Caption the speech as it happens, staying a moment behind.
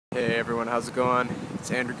everyone, how's it going? It's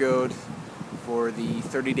Andrew Goad for the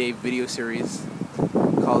 30-day video series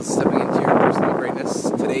called Stepping Into Your Personal Greatness.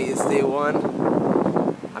 Today is day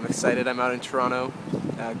one. I'm excited. I'm out in Toronto,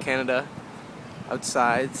 Canada,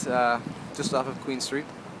 outside, just off of Queen Street.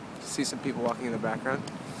 See some people walking in the background.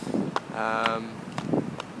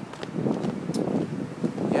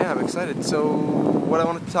 Yeah, I'm excited. So what I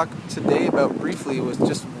wanted to talk today about briefly was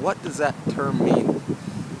just what does that term mean?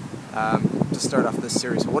 To start off this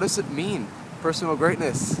series, what does it mean? Personal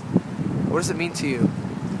greatness. What does it mean to you?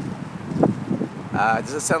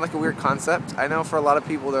 Does it sound like a weird concept? I know for a lot of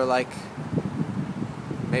people they're like,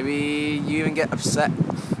 maybe you even get upset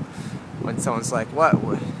when someone's like, what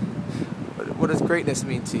does greatness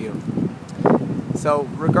mean to you? So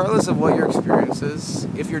regardless of what your experience is,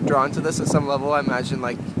 if you're drawn to this at some level, I imagine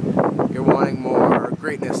like you're wanting more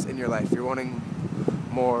greatness in your life. You're wanting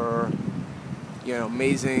more,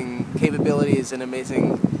 amazing capabilities and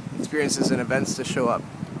amazing experiences and events to show up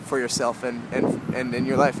for yourself and in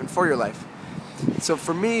your life and for your life. So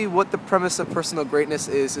for me, what the premise of personal greatness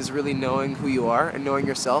is really knowing who you are and knowing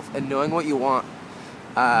yourself and knowing what you want.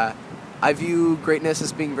 I view greatness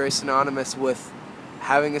as being very synonymous with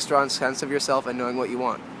having a strong sense of yourself and knowing what you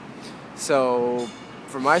want. So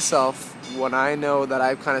for myself, when I know that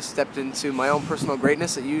I've kind of stepped into my own personal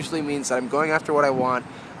greatness, it usually means that I'm going after what I want,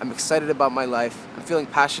 I'm excited about my life, I'm feeling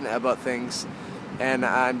passionate about things, and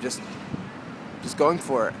I'm just going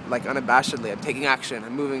for it, like unabashedly. I'm taking action,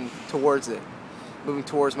 I'm moving towards it, moving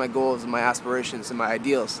towards my goals and my aspirations and my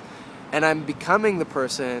ideals. And I'm becoming the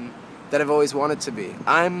person that I've always wanted to be.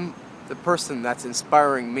 I'm the person that's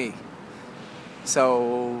inspiring me.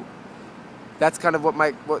 So that's kind of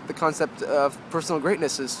what the concept of personal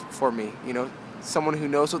greatness is for me. Someone who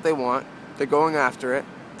knows what they want, they're going after it,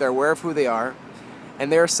 they're aware of who they are,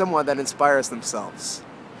 and they're someone that inspires themselves.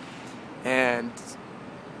 And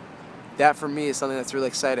that for me is something that's really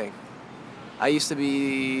exciting. I used to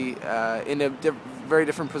be in a very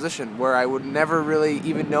different position where I would never really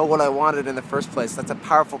even know what I wanted in the first place. That's a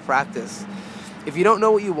powerful practice. If you don't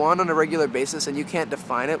know what you want on a regular basis and you can't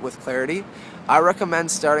define it with clarity, I recommend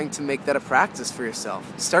starting to make that a practice for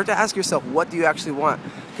yourself. Start to ask yourself, what do you actually want?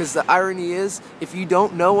 Because the irony is, if you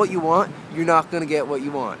don't know what you want, you're not going to get what you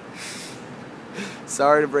want.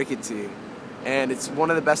 Sorry to break it to you. And it's one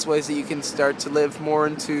of the best ways that you can start to live more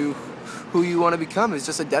into who you want to become, is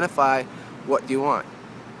just identify what you want.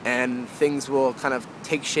 And things will kind of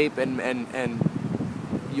take shape and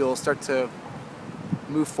you'll start to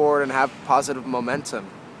move forward and have positive momentum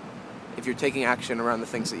if you're taking action around the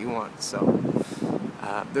things that you want. So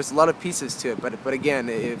there's a lot of pieces to it, but again,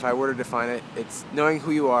 if I were to define it, it's knowing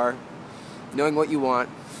who you are, knowing what you want,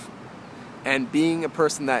 and being a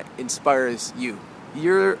person that inspires you.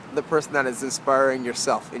 You're the person that is inspiring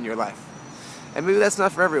yourself in your life. And maybe that's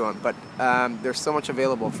not for everyone, but there's so much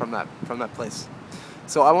available from that place.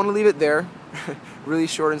 So I want to leave it there, really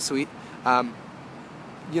short and sweet.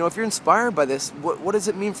 If you're inspired by this, what does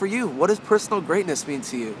it mean for you? What does personal greatness mean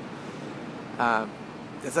to you?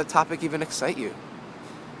 Does that topic even excite you?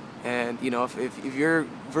 And if your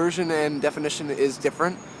version and definition is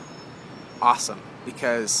different, awesome,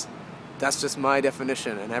 because that's just my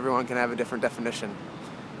definition, and everyone can have a different definition.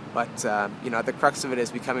 But the crux of it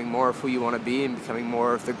is becoming more of who you want to be and becoming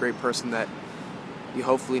more of the great person that you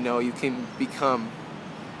hopefully know you can become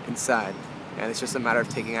inside. And it's just a matter of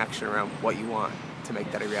taking action around what you want to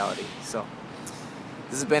make that a reality. So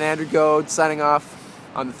this has been Andrew Goad signing off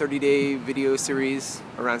on the 30-day video series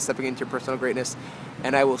around stepping into your personal greatness,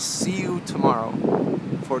 and I will see you tomorrow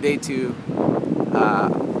for day 2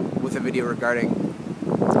 with a video regarding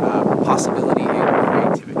possibility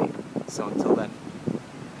and creativity. So until then,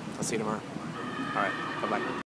 I'll see you tomorrow. Alright, bye-bye.